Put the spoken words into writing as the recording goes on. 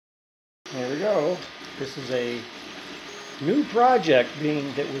There we go. This is a new project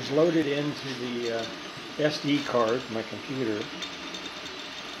that was loaded into the SD card, my computer.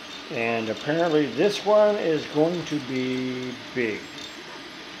 And apparently this one is going to be big.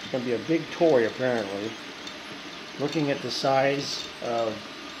 It's going to be a big toy apparently. Looking at the size of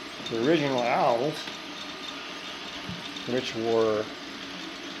the original owls, which were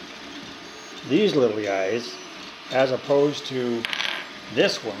these little guys, as opposed to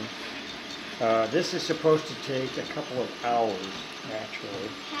this one. This is supposed to take a couple of hours, actually.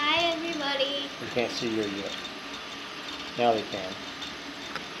 Hi, everybody. You can't see you yet. Now they can.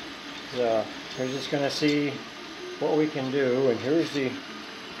 So, we're just going to see what we can do. And here's the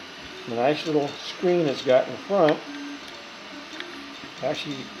nice little screen it's got in front.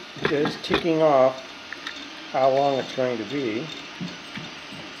 Actually, just ticking off how long it's going to be.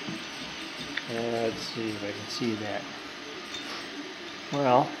 And let's see if I can see that.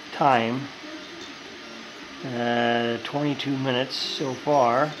 Well, time. 22 minutes so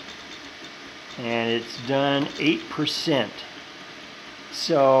far, and it's done 8%.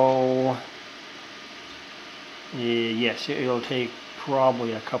 So yes, it'll take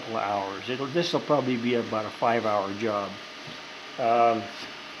probably a couple of hours. This will probably be about a 5-hour job. And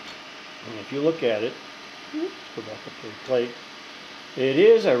if you look at it, let's go back up to the plate. It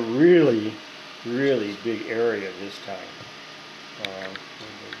is a really big area this time. Let me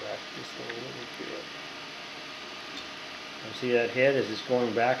go back just a little bit. See that head as it's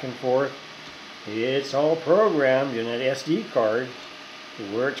going back and forth? It's all programmed in that SD card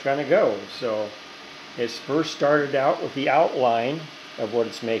where it's going to go. So it's first started out with the outline of what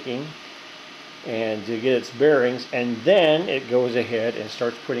it's making and to get its bearings, and then it goes ahead and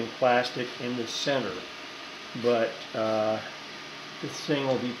starts putting plastic in the center. But this thing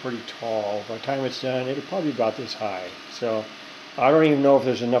will be pretty tall. By the time it's done, it'll probably be about this high. So I don't even know if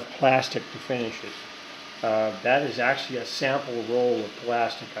there's enough plastic to finish it. That is actually a sample roll of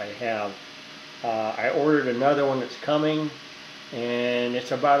plastic I have. I ordered another one that's coming, and it's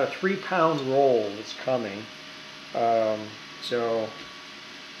about a 3-pound roll that's coming. And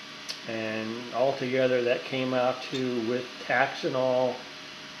altogether that came out to, with tax and all,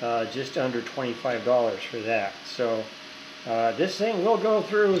 just under $25 for that. So this thing will go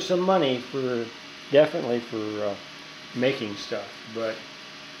through some money definitely for making stuff, but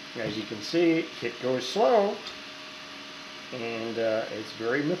as you can see, it goes slow, and it's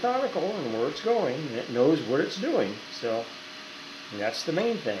very methodical in where it's going, and it knows what it's doing. So that's the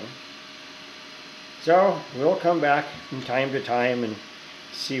main thing. So we'll come back from time to time and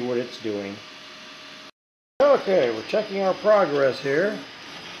see what it's doing. Okay, we're checking our progress here,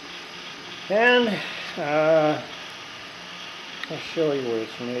 and I'll show you what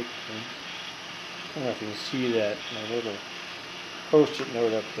it's making. I don't know if you can see that, my little post-it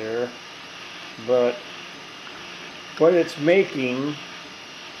note up there, but what it's making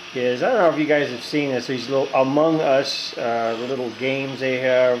is, I don't know if you guys have seen this, these little Among Us, the little games they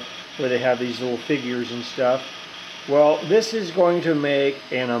have where they have these little figures and stuff. Well, this is going to make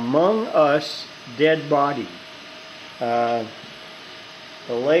an Among Us dead body. The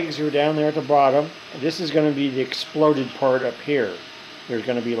legs are down there at the bottom. This is going to be the exploded part up here. There's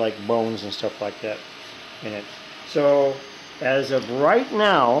going to be like bones and stuff like that in it. So as of right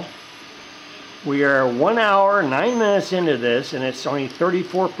now, we are 1 hour, 9 minutes into this, and it's only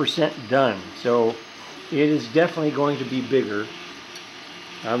 34% done. So it is definitely going to be bigger.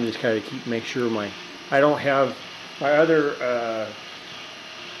 I'm just kind of make sure I don't have my other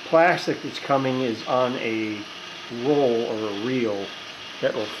plastic that's coming is on a roll or a reel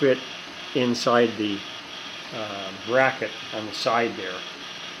that will fit inside the bracket on the side there.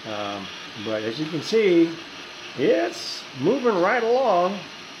 But as you can see, it's moving right along.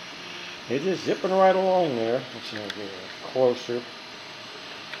 It's just zipping right along there. Let's see if I can get closer.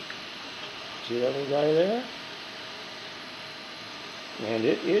 See that little guy there? And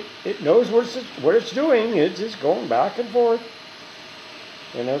it knows what it's doing. It's just going back and forth.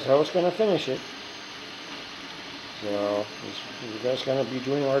 It knows how it's going to finish it. So we're just going to be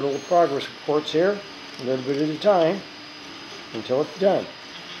doing our little progress reports here, a little bit at a time, until it's done.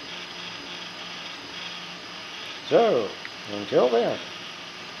 So, until then,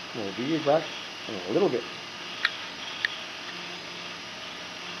 we'll be back in a little bit.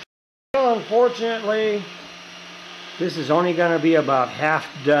 Well, unfortunately, this is only going to be about half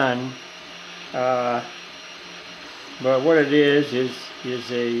done. But what it is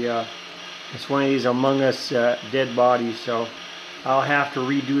it's one of these Among Us dead bodies. So I'll have to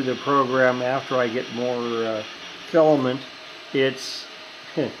redo the program after I get more filament. It's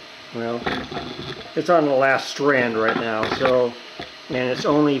well, it's on the last strand right now, so and it's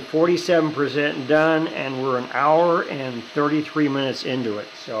only 47% done, and we're an hour and 33 minutes into it.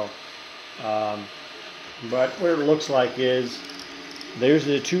 So, but what it looks like is there's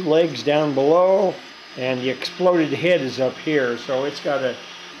the two legs down below, and the exploded head is up here, so it's got to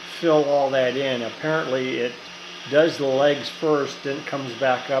fill all that in. Apparently it does the legs first, then comes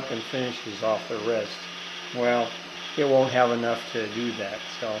back up and finishes off the rest. Well, it won't have enough to do that,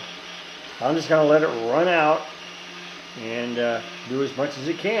 so I'm just going to let it run out and do as much as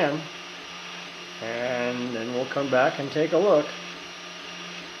it can, and then we'll come back and take a look.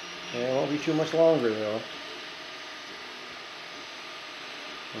 It won't be too much longer though.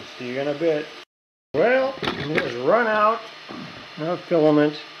 We'll see you in a bit. Well, it has run out of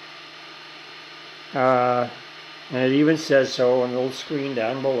filament, and it even says so on the little screen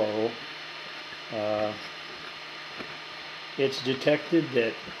down below. It's detected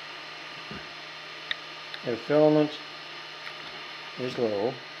that the filament is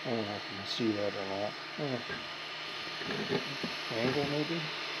low. I don't know if you can see that or not. Angle maybe?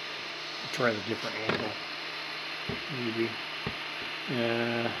 I'll try the different angle. Maybe.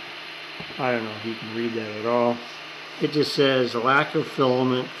 I don't know if you can read that at all. It just says lack of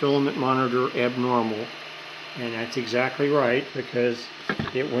filament, filament monitor abnormal. And that's exactly right, because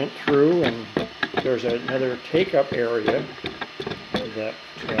it went through, and there's another take-up area that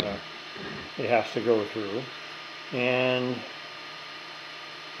it has to go through. And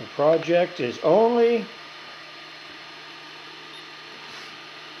the project is only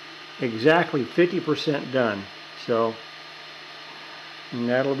exactly 50% done. So, and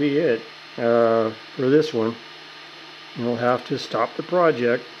that'll be it for this one. We'll have to stop the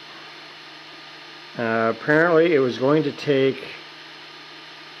project. Apparently it was going to take,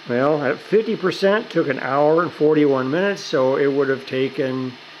 well, at 50% took an hour and 41 minutes, so it would have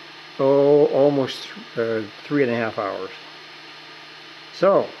taken, almost 3.5 hours.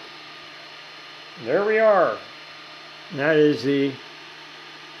 So, there we are. And that is the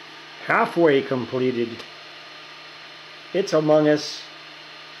halfway completed It's Among Us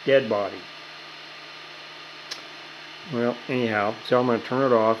dead body. Well, anyhow, so I'm going to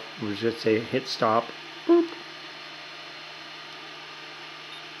turn it off. We'll just say hit stop. Boop.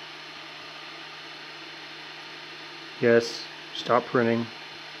 Yes, stop printing.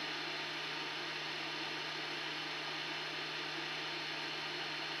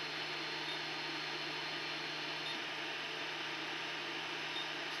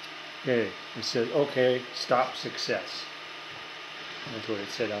 Okay, it says, okay, stop success. That's what it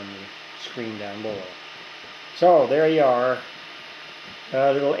said on the screen down below. So, there you are.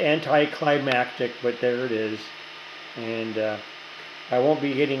 A little anticlimactic, but there it is. And I won't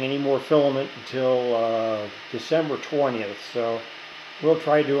be getting any more filament until December 20th. So, we'll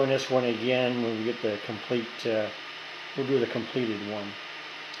try doing this one again when we get the complete, we'll do the completed one.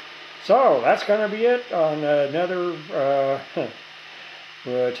 So, that's going to be it on another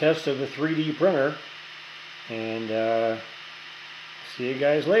test of the 3D printer. And see you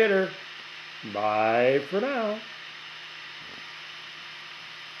guys later. Bye for now.